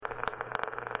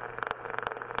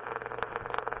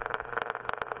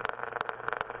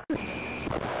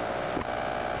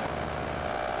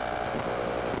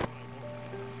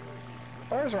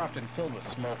Cars are often filled with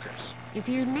smokers. If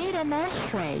you need an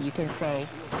ashtray, you can say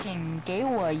请给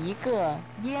我一个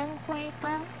烟灰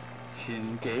缸。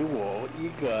请给我一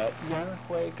个烟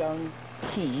灰缸。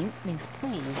请 means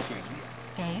please.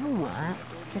 给我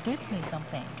to give me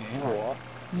something. 给我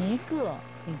一个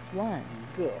means one. 一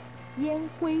个烟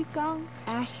灰缸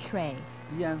ashtray.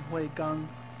 烟灰缸。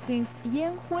Since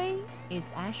烟灰 is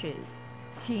ashes,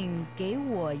 请给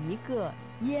我一个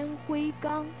烟灰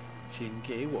缸。请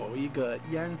给我一个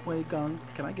烟灰缸。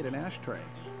Can I get an ashtray?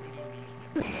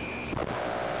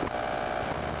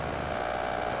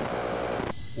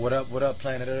 What up,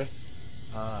 Planet Earth?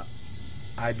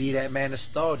 I be that man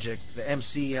nostalgic, the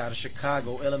MC out of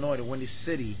Chicago, Illinois, the Windy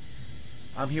City.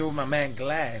 I'm here with my man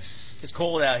Glas. It's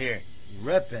cold out here.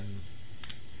 Reppin'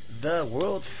 the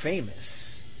world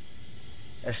famous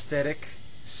aesthetic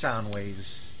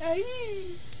Soundwaves. Hey.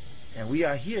 And we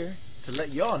are here to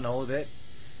let y'all know that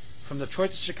from Detroit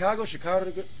to Chicago,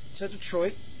 Chicago to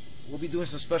Detroit, we'll be doing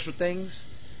some special things.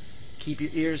 Keep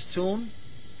your ears tuned.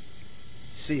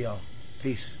 See y'all.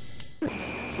 Peace.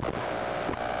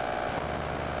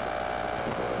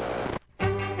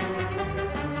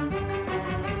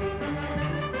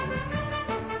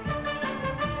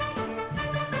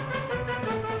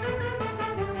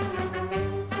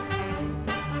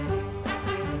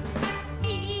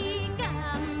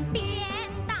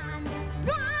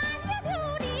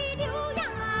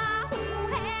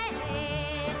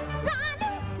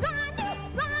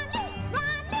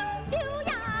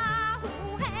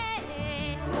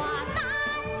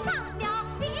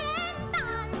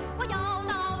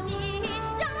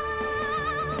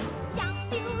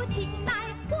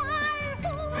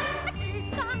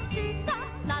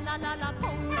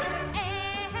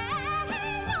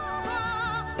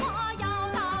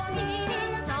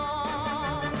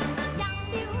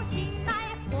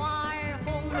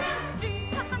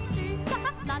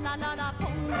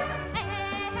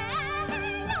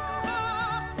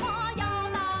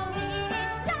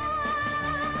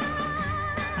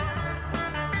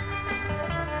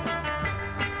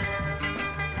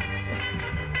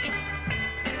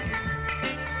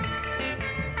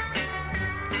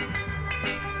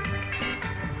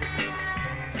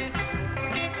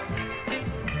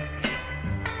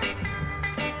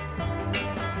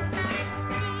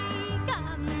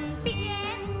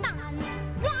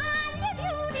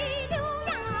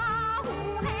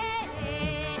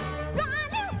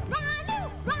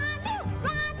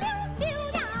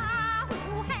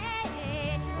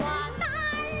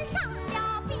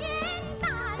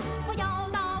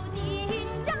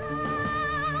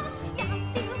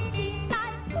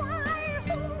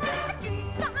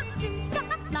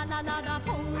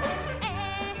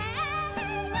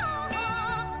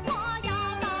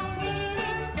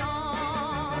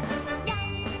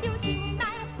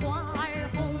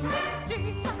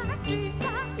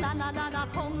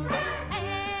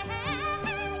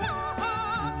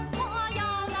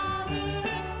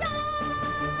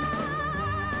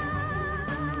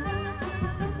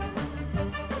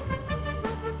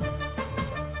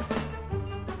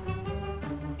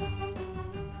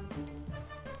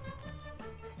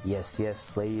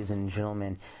 Yes, ladies and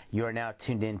gentlemen, you are now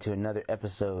tuned in to another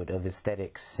episode of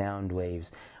Aesthetic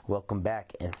Soundwaves. Welcome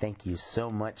back, and thank you so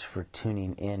much for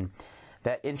tuning in.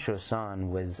 That intro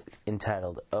song was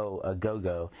entitled Oh A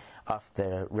Go-Go off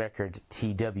the record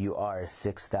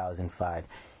TWR-6005.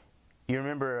 You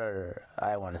remember,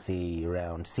 I want to see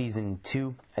around Season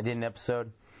 2, I did an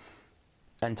episode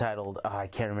entitled, I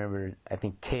can't remember, I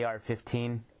think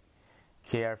KR15,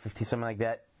 something like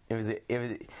that. It was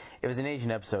an Asian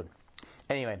episode.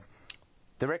 Anyway,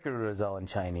 the record was all in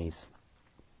Chinese.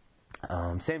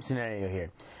 Same scenario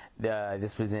here.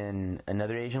 This was in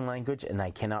another Asian language, and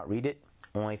I cannot read it.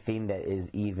 Only thing that is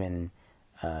even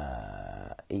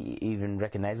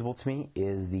recognizable to me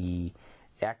is the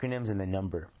acronyms and the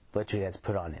number, literally, that's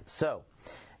put on it. So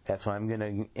that's what I'm going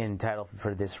to entitle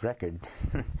for this record.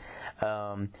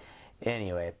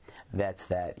 Anyway, that's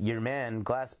that. Your man,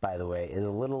 Glas, by the way, is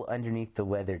a little underneath the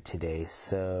weather today,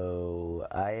 so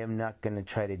I am not going to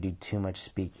try to do too much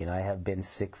speaking. I have been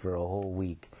sick for a whole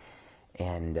week,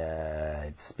 and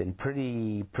it's been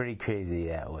pretty crazy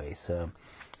that way. So,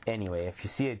 anyway, if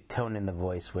you see a tone in the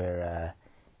voice where,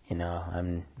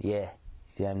 I'm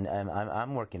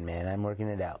working, man. I'm working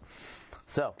it out.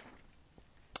 So,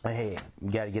 hey, you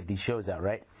got to get these shows out,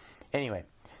 right? Anyway,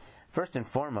 first and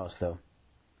foremost, though,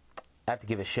 I have to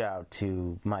give a shout out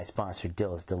to my sponsor,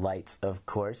 Dilla's Delights, of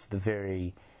course, the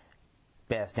very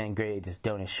best and greatest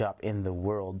donut shop in the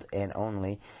world and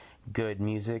only. good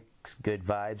music, good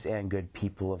vibes, and good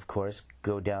people, of course.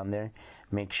 Go down there.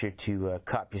 Make sure to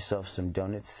cop yourself some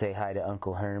donuts. Say hi to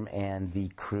Uncle Herm and the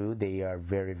crew. They are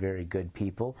very, very good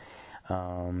people.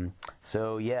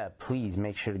 So yeah, please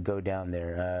make sure to go down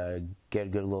there. Get a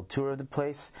good little tour of the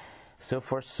place. So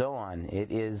forth, so on.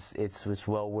 It's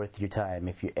well worth your time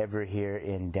if you're ever here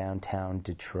in downtown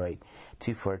Detroit,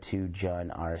 242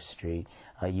 John R. Street.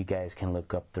 You guys can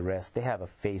look up the rest. They have a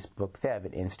Facebook, they have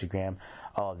an Instagram,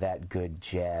 all that good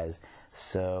jazz.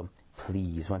 So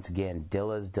please, once again,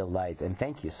 Dilla's Delights, and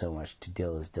thank you so much to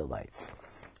Dilla's Delights.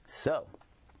 So,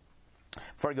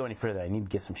 before I go any further, I need to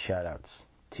get some shout-outs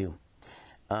too.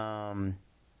 One,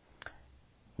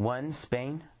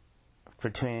 Spain,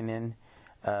 for tuning in.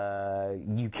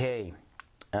 UK,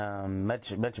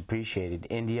 much appreciated.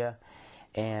 India,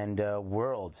 and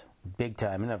world, big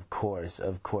time. And of course,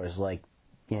 like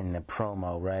in the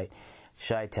promo, right?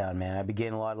 Chi-Town, man. I've been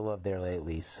getting a lot of love there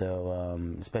lately. So,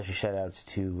 especially shout outs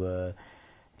to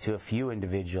a few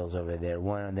individuals over there.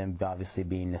 One of them obviously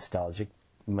being Nostalgic.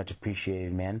 Much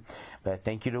appreciated, man. But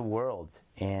thank you to World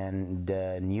and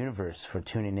Universe for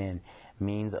tuning in.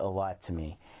 Means a lot to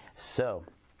me. So,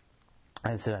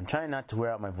 as I said, I'm trying not to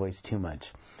wear out my voice too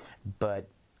much, but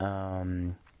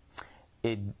the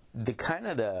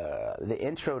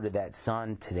intro to that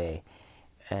song today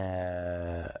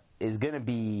is going to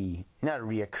be not a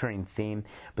reoccurring theme,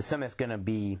 but something that's going to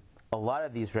be a lot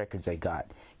of these records I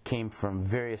got came from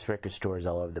various record stores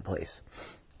all over the place,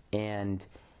 and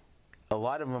a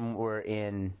lot of them were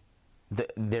in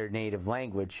their native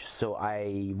language, so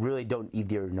I really don't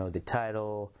either know the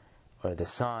title or the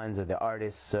songs or the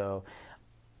artists, so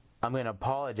I'm going to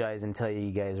apologize and tell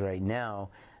you guys right now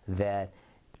that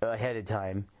ahead of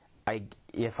time,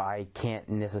 if I can't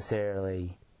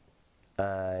necessarily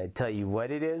tell you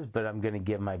what it is, but I'm going to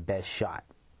give my best shot.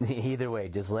 Either way,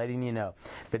 just letting you know.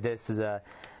 But this is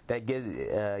it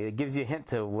gives you a hint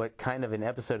to what kind of an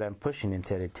episode I'm pushing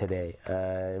into today.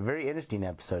 Very interesting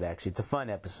episode, actually. It's a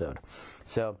fun episode.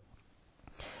 So,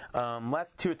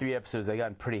 last 2 or 3 episodes, I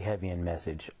gotten pretty heavy in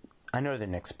message. I know they're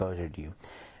an exposure to you,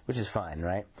 which is fine,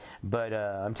 right? But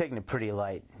I'm taking it pretty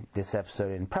light this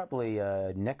episode, and probably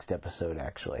next episode,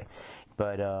 actually.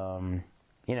 But,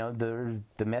 you know,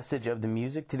 the message of the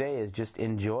music today is just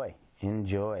enjoy.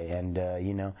 Enjoy. And,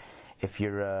 you know, if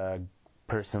you're a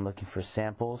person looking for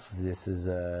samples, this is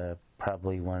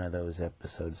probably one of those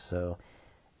episodes. So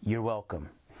you're welcome.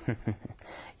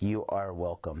 You are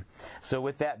welcome. So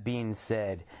with that being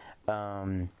said,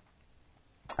 I'm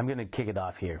going to kick it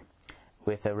off here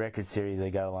with a record series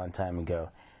I got a long time ago.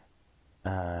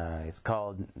 It's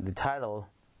called, the title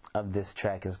of this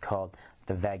track is called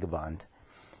The Vagabond.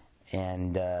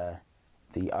 And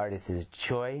the artist is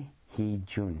Choi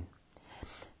Hee-jun.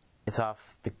 It's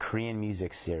off the Korean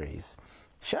music series.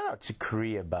 Shout out to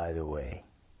Korea, by the way.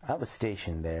 I was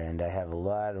stationed there, and I have a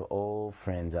lot of old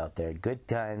friends out there. Good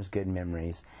times, good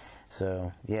memories.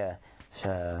 So, yeah.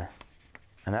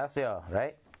 안녕하세요,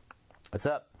 right? What's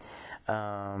up?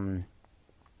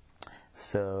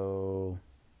 So,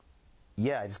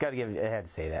 yeah, I just got to I had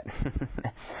to say that.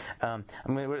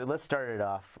 Let's start it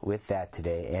off with that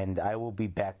today, and I will be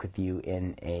back with you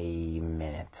in a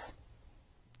minute.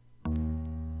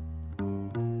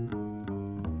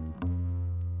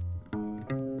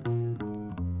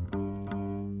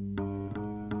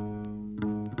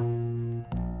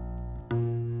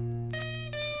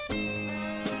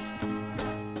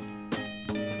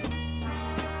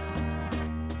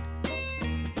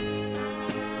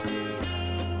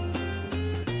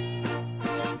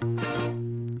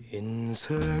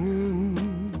 인생은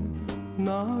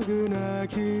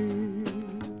나그네길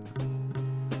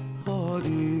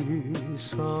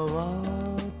어디서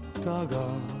왔다가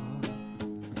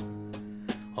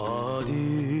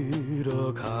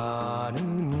어디로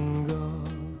가는가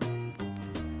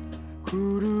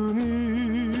구름이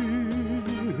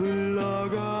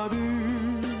흘러가듯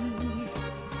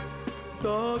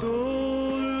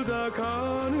떠돌다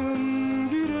가는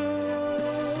길에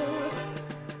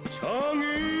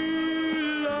정일랑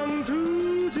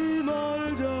두지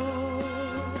말자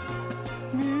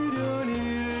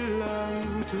미련일랑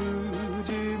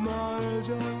두지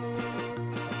말자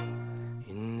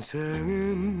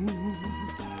인생은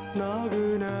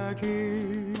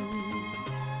나그네길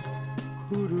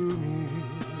구름이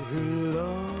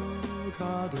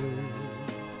흘러가듯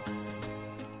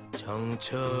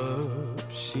정처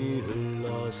없이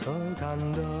흘러서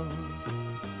간다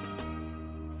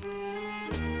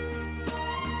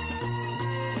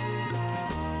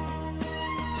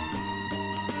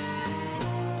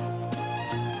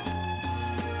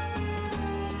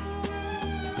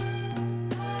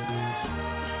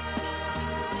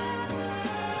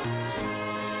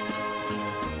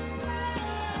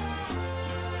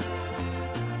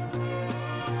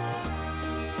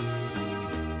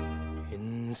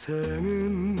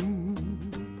인생은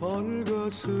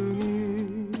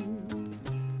벌거숭이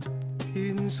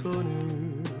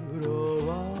빈손으로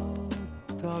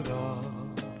왔다가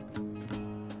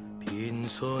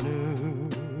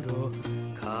빈손으로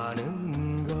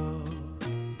가는가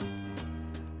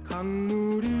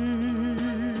강물이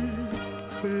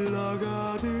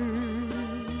흘러가듯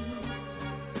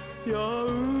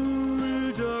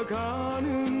여울져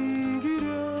가는 길에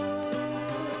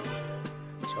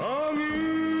정일랑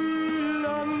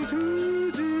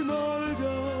두지 말자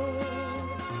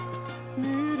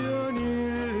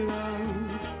미련일랑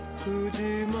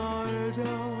두지 말자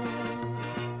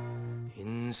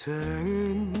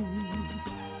인생은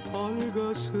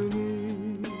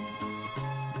벌거숭이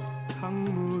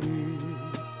강물이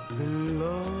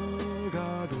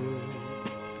흘러가듯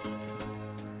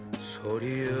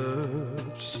소리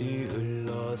없이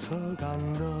흘러서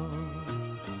간다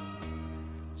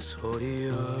소리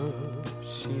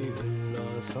없이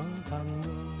흘러서 간다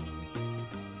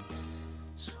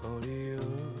소리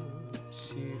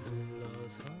없이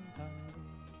흘러서 간다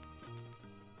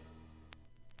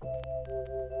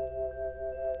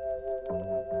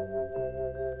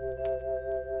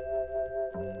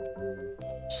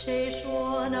谁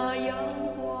说那阳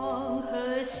光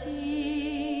和星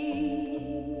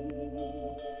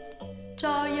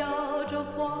照耀着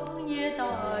荒野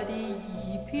大地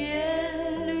一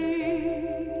片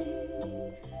绿，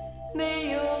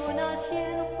没有那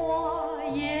鲜花，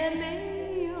也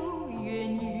没有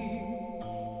园女，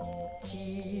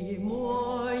寂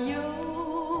寞又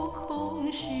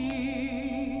空虚，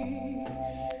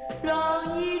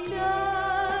让一阵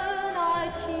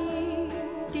爱情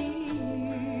的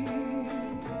雨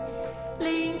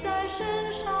淋在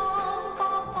身上，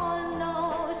把烦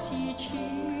恼洗去。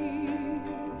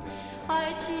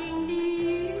爱情的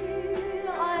雨，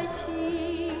爱情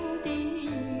的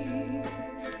雨，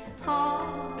啊，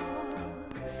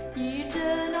一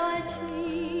阵爱情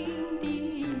的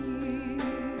雨。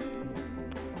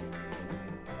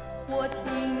我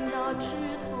听到枝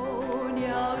头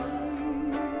鸟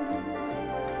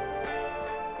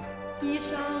语，一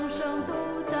声声都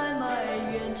在埋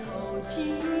怨愁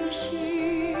几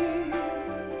许。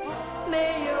没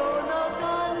有那甘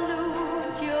露，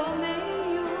就没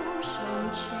有生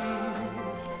趣，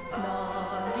哪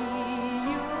里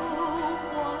有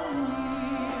欢愉？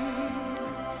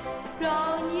让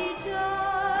一阵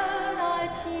爱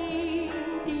情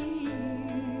的雨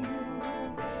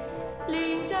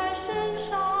淋在身上，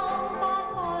把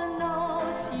烦恼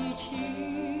洗去。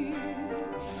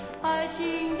爱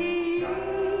情的雨，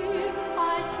爱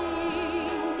情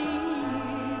的雨，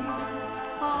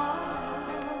啊，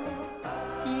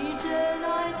一阵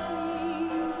爱情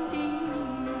的雨。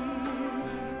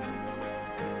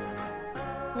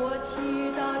我祈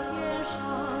祷天上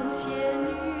仙女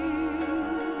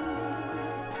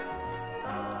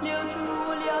留住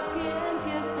了片片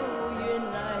浮云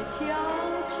来相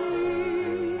聚，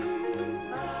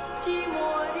寂寞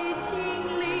的心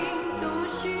灵都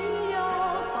需要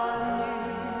伴侣，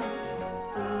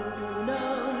不能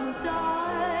再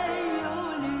忧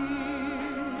虑，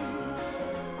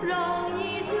让一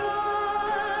阵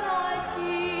爱情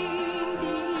的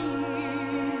雨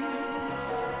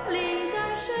淋在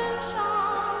身上，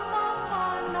把烦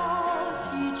恼洗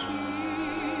去。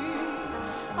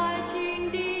爱情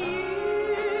的雨，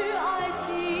爱情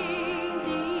的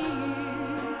雨，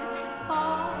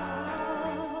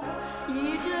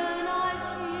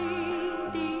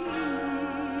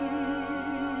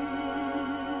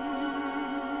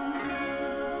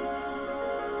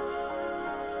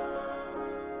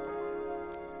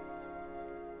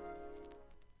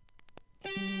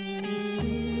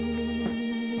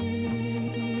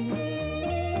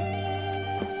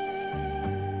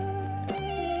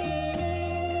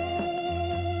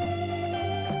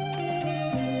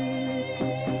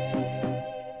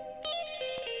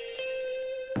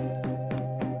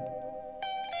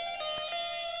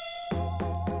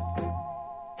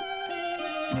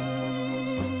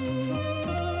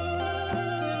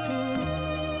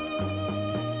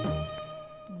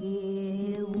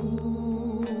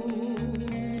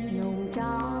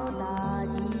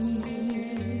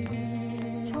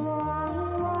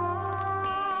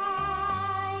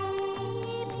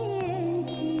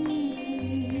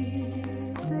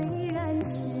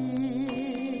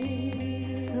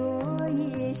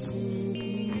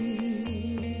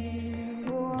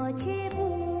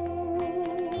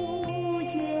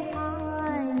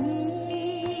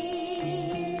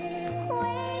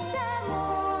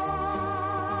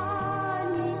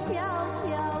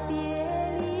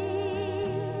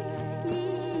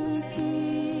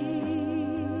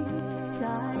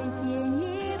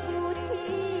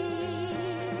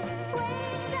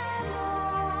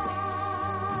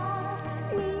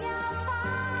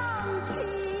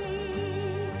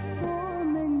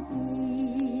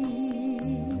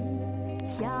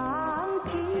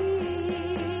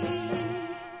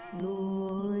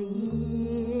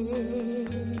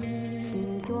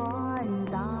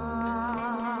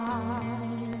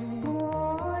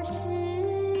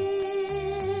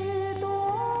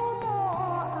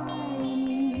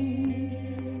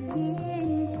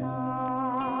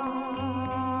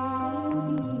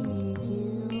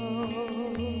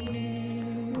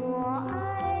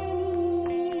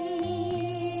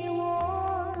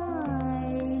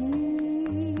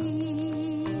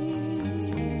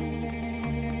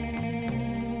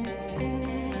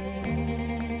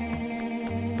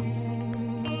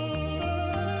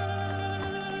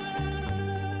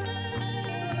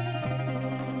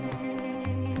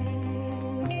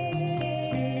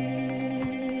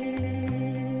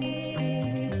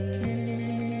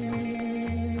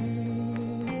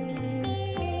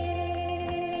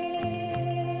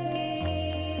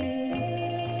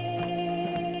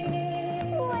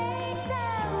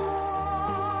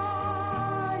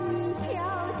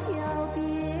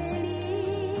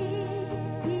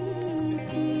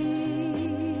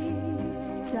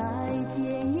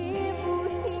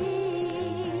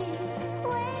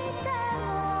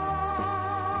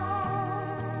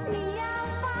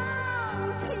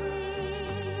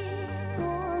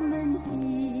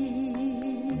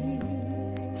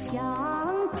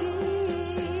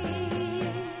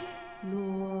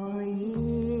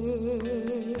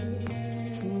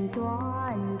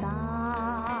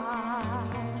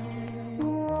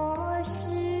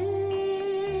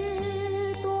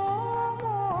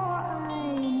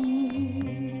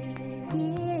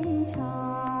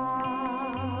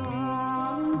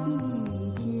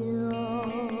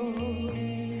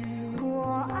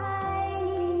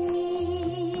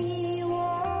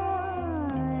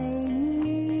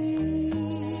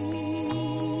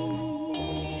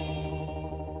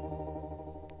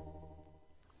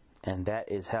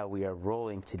 that is how we are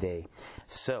rolling today.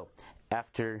 So,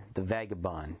 after The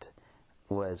Vagabond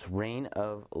was Reign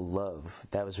of Love.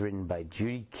 That was written by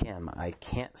Judy Kim, I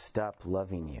Can't Stop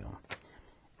Loving You.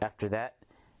 After that,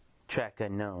 Track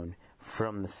Unknown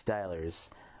from the Stylers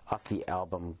off the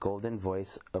album Golden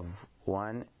Voice of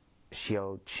Wan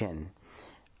Xiao Chin,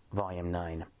 Volume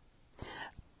 9.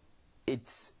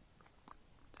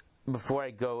 Before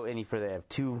I go any further, I have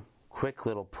two quick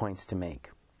little points to make.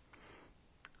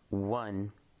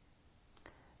 One,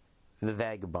 The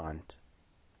Vagabond.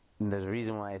 And there's a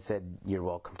reason why I said you're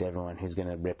welcome to everyone who's going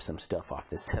to rip some stuff off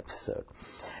this episode.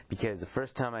 Because the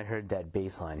first time I heard that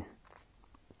bass line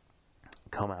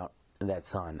come out, that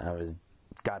song,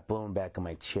 got blown back in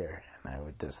my chair. And I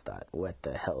just thought, what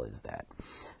the hell is that?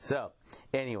 So,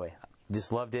 anyway,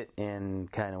 just loved it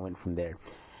and kind of went from there.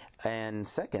 And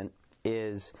second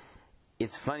is,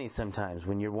 it's funny sometimes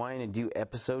when you're wanting to do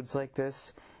episodes like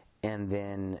this, and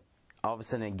then all of a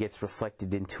sudden it gets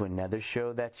reflected into another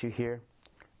show that you hear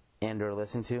and or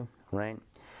listen to, right?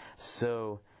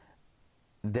 So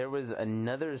there was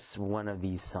another one of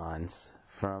these songs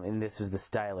and this was the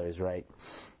Stylers, right?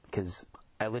 Because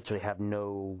I literally have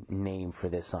no name for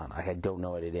this song. I don't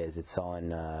know what it is. It's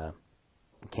on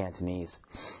Cantonese.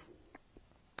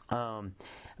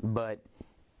 But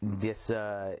this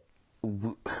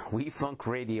We Funk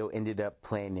Radio ended up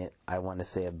playing it, I want to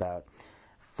say about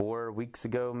 4 weeks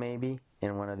ago, maybe,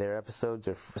 in one of their episodes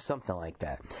or something like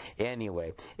that.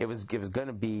 Anyway, it was going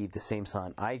to be the same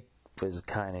song. I was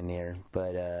kind of near,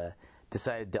 but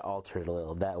decided to alter it a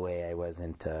little. That way I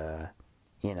wasn't,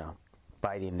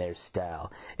 biting their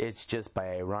style. It's just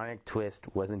by ironic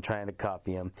twist. Wasn't trying to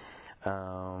copy them. I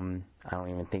don't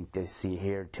even think they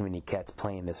hear too many cats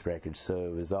playing this record, so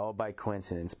it was all by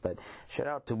coincidence. But shout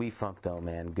out to We Funk though,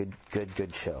 man. Good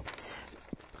show.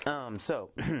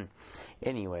 So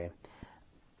anyway,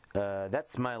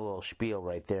 that's my little spiel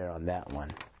right there on that one.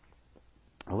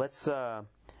 Let's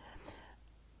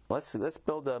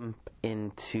build them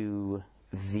into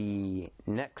the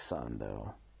next song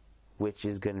though, which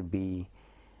is going to be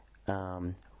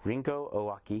Ringo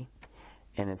Owaki,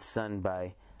 and it's sung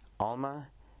by Alma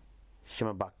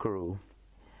Shimabukuro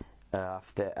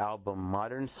off the album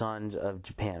Modern Songs of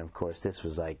Japan. Of course, this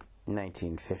was like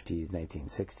 1950s,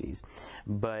 1960s,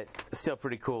 but still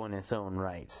pretty cool in its own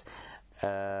rights.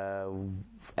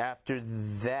 After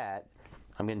that,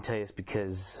 I'm going to tell you this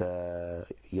because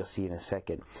you'll see in a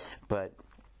second, but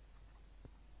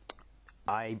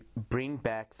I bring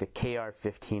back the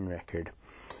KR-15 record,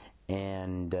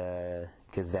 and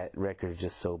because that record is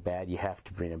just so bad, you have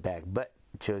to bring it back, but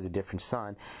chose a different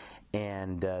song,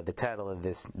 and the title of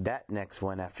that next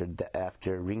one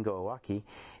after Ringo Owaki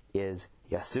is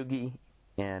Yasugi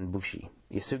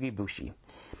Bushi.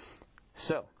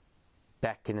 So,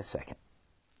 back in a second.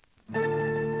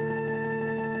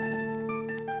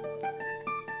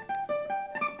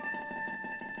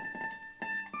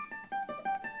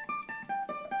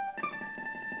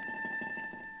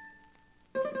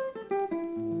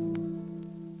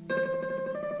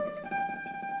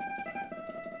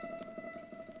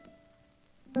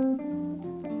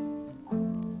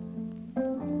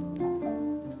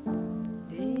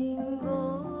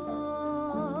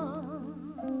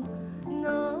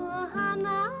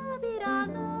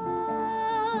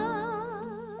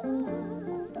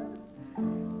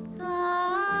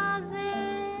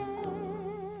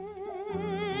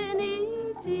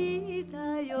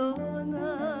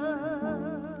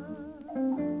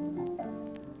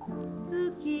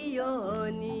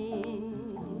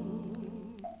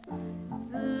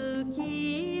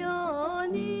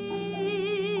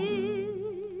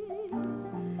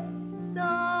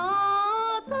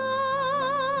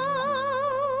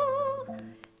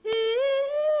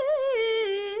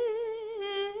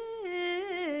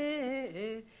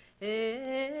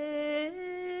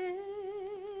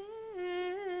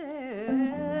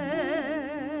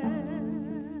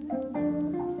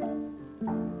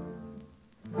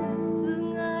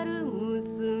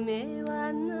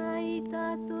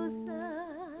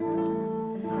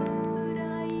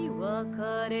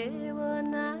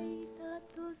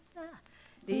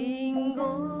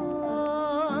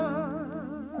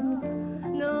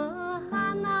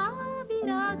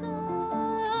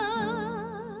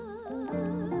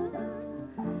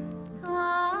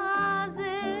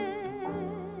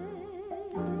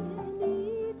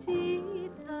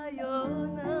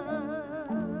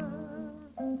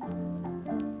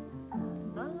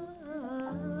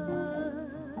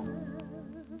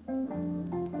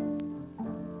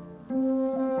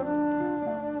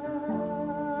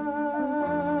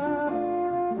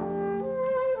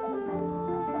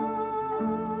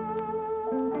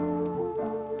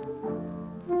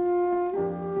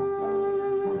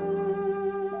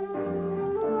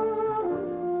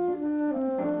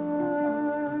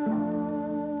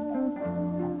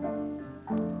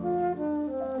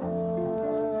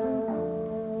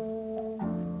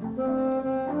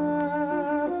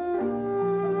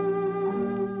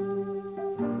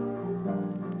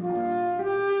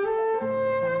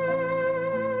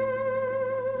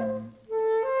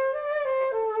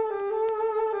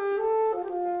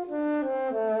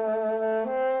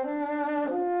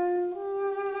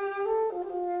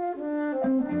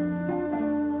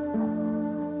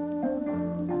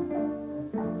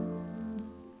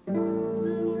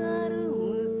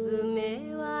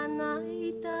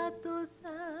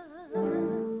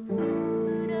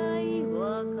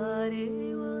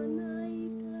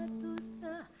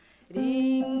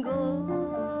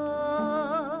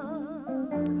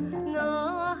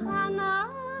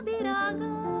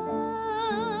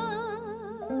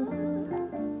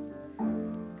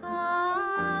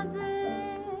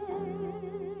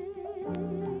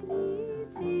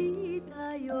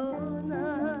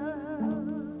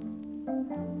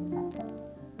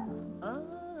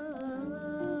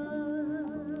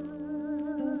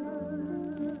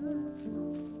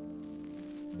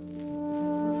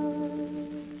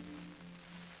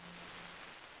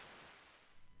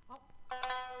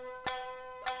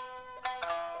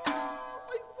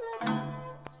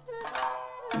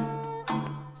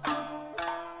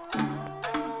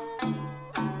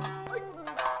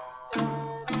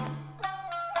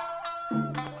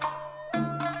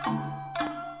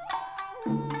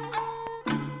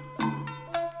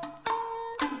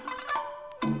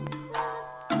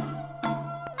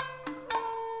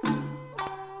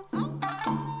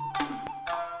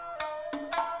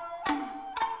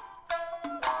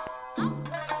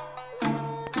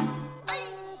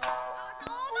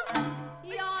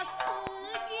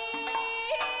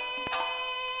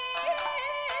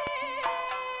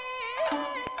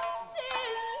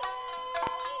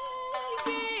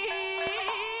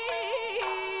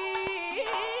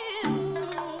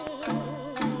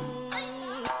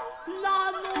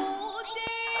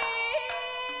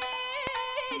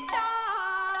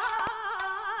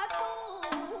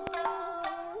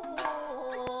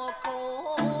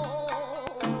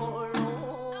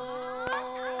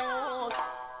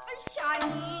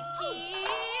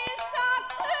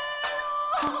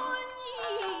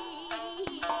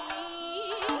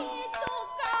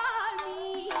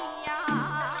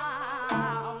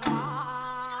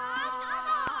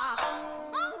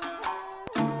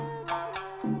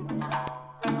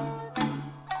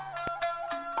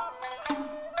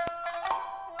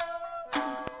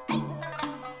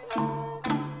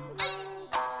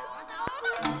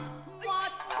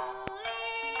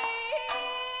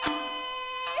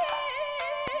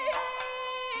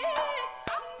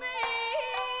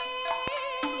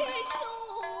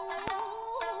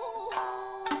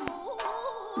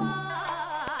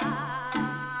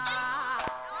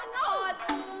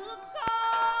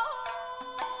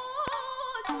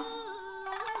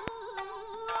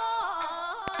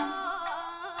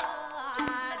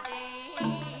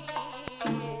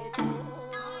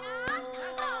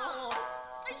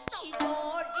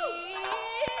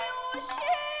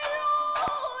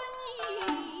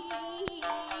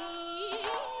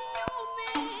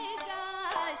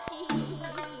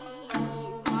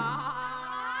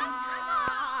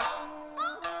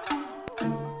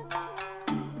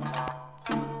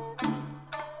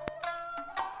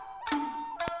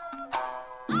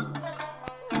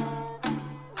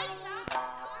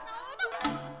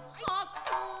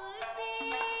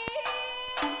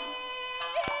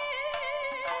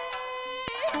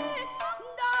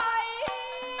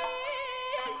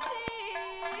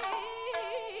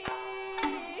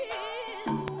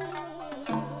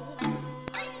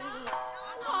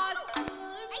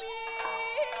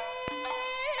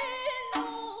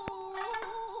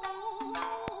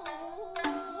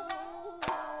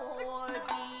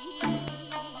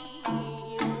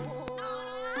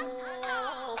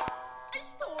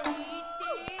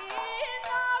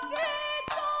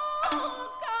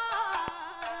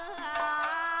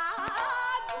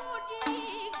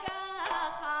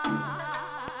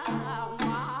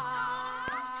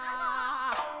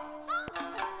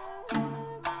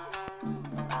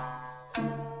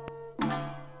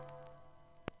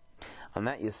 On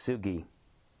that Yasugi,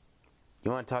 you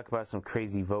want to talk about some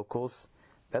crazy vocals?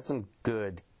 That's some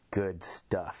good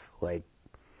stuff. Like,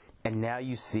 and now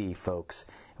you see, folks.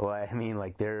 Well, I mean,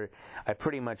 like, I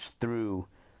pretty much threw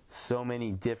so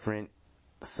many different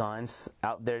songs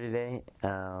out there today.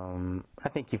 I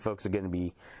think you folks are going to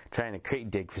be trying to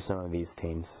crate dig for some of these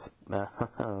things.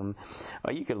 Or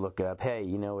you could look it up. Hey,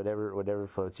 whatever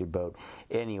floats your boat.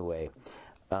 Anyway,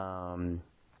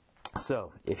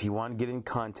 so if you want to get in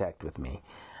contact with me,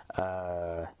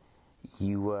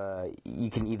 you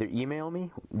can either email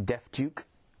me,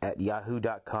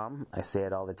 defjuke@yahoo.com. I say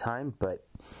it all the time, but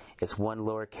it's one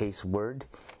lowercase word.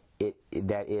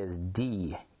 That is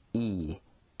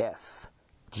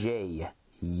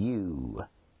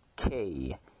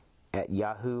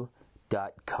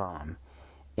DEFJUK@yahoo.com.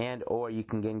 And or you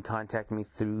can get in contact me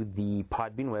through the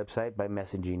Podbean website by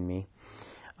messaging me.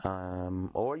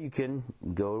 Or you can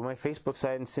go to my Facebook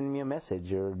site and send me a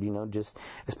message, or just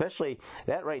especially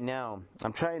that right now.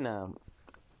 I'm trying to,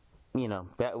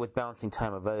 with balancing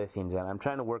time of other things, and I'm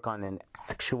trying to work on an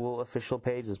actual official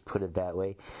page. Let's put it that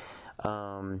way.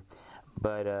 But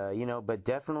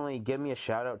definitely give me a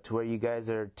shout out to where you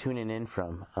guys are tuning in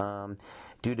from.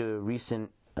 Due to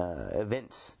recent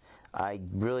events, I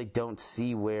really don't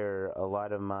see where a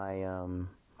lot of my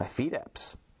feed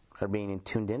apps are being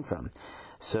tuned in from.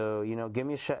 So, give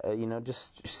me a shot,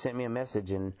 just send me a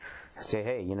message and say,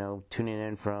 hey, tuning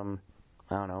in from,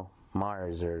 I don't know,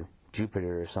 Mars or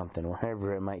Jupiter or something,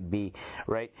 wherever it might be,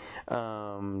 right?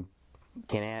 Canada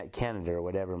or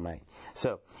whatever it might.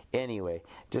 So, anyway,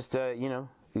 just,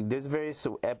 there's various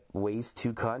ways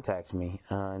to contact me.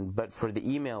 But for the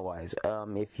email-wise,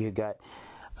 if you got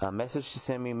a message to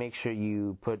send me, make sure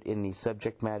you put in the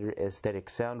subject matter aesthetic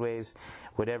Soundwaves,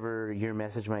 whatever your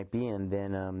message might be, and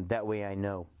then that way I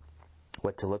know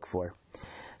what to look for.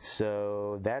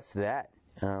 So that's that.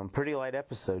 Pretty light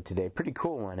episode today. Pretty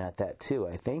cool one at that too,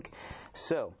 I think.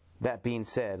 So, that being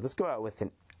said, let's go out with an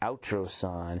outro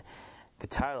song. The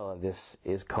title of this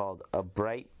is called A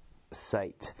Bright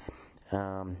Sight,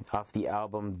 off the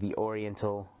album The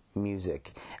Oriental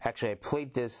Music. Actually, I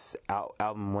played this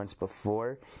album once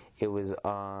before. It was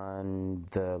on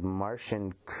the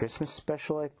Martian Christmas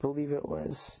special, I believe it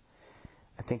was.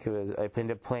 I think it was. I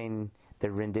ended up playing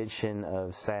the rendition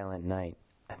of Silent Night.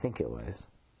 I think it was.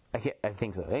 I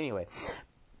think so. Anyway,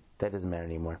 that doesn't matter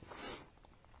anymore.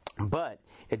 But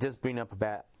it does bring up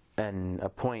about a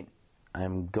point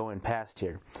I'm going past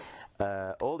here.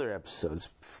 Older episodes,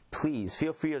 please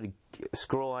feel free to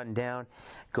scroll on down,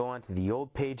 go onto the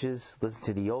old pages, listen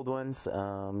to the old ones,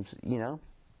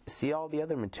 see all the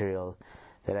other material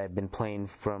that I've been playing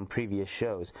from previous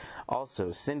shows. Also,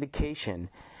 syndication,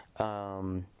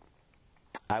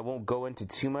 I won't go into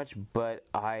too much, but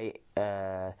I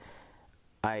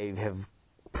have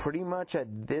pretty much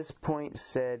at this point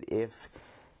said if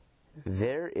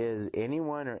there is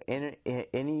anyone or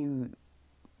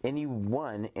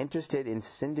anyone interested in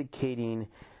syndicating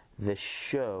the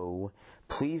show,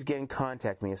 please get in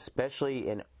contact with me, especially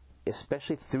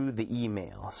through the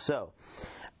email. So,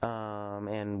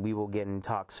 and we will get in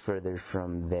talks further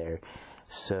from there.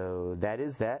 So that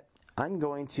is that. I'm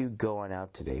going to go on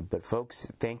out today. But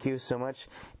folks, thank you so much.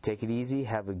 Take it easy.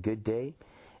 Have a good day.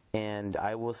 And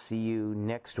I will see you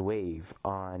next wave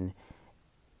on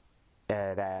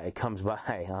that it comes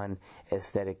by on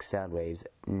Aesthetic Soundwaves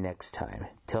next time.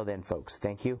 Till then, folks,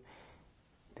 thank you.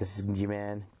 This is your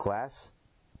man, Glas,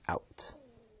 out.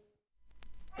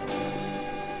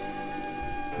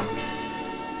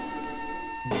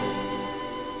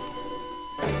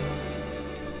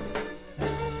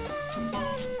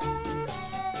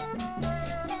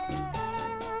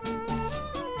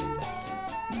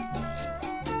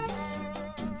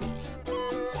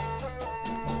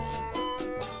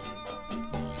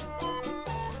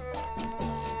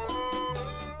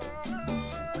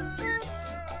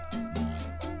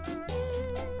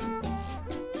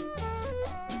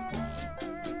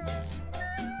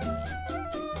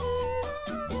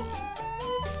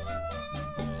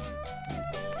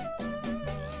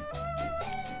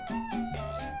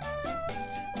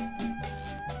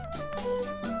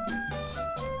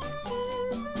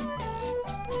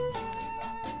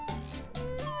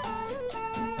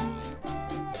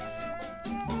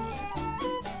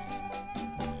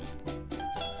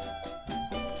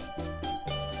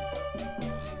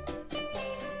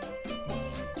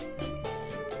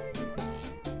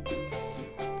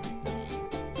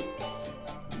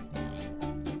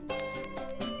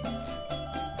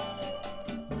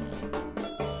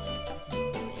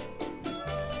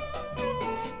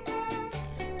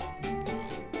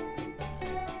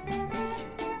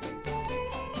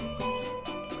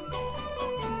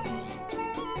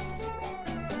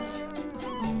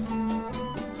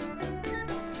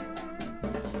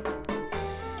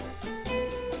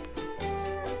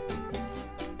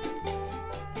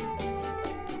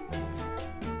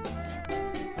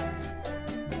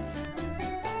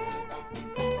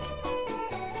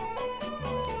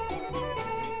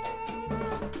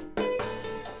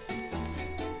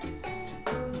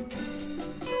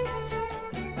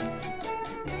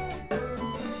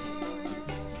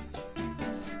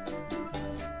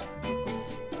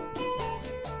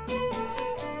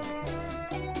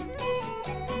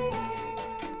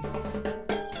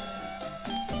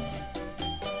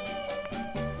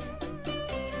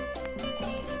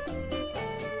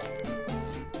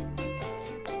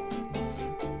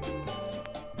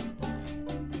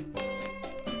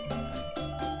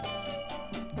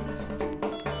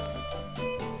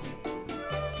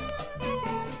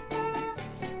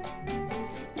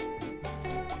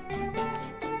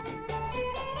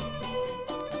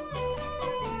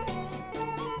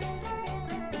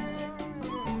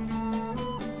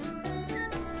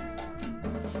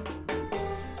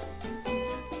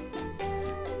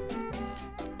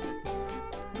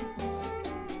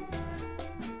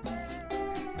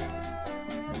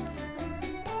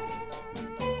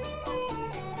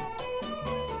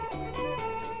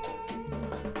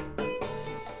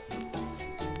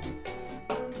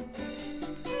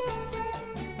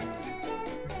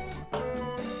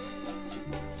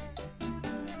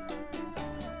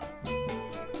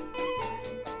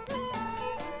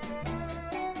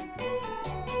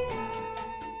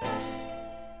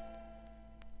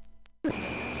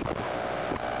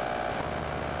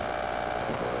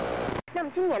 那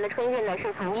么今年的春运呢，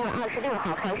是从1月26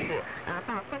号开始，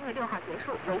到3月6号结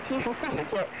束，为期是40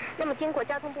天。那么经过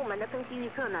交通部门的分析预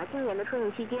测呢，今年的春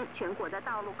运期间，全国的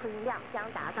道路客运量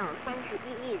将达到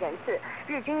31亿人次，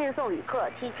日均运送旅客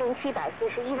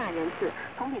7741万人次，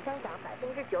同比增长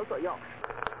9%左右。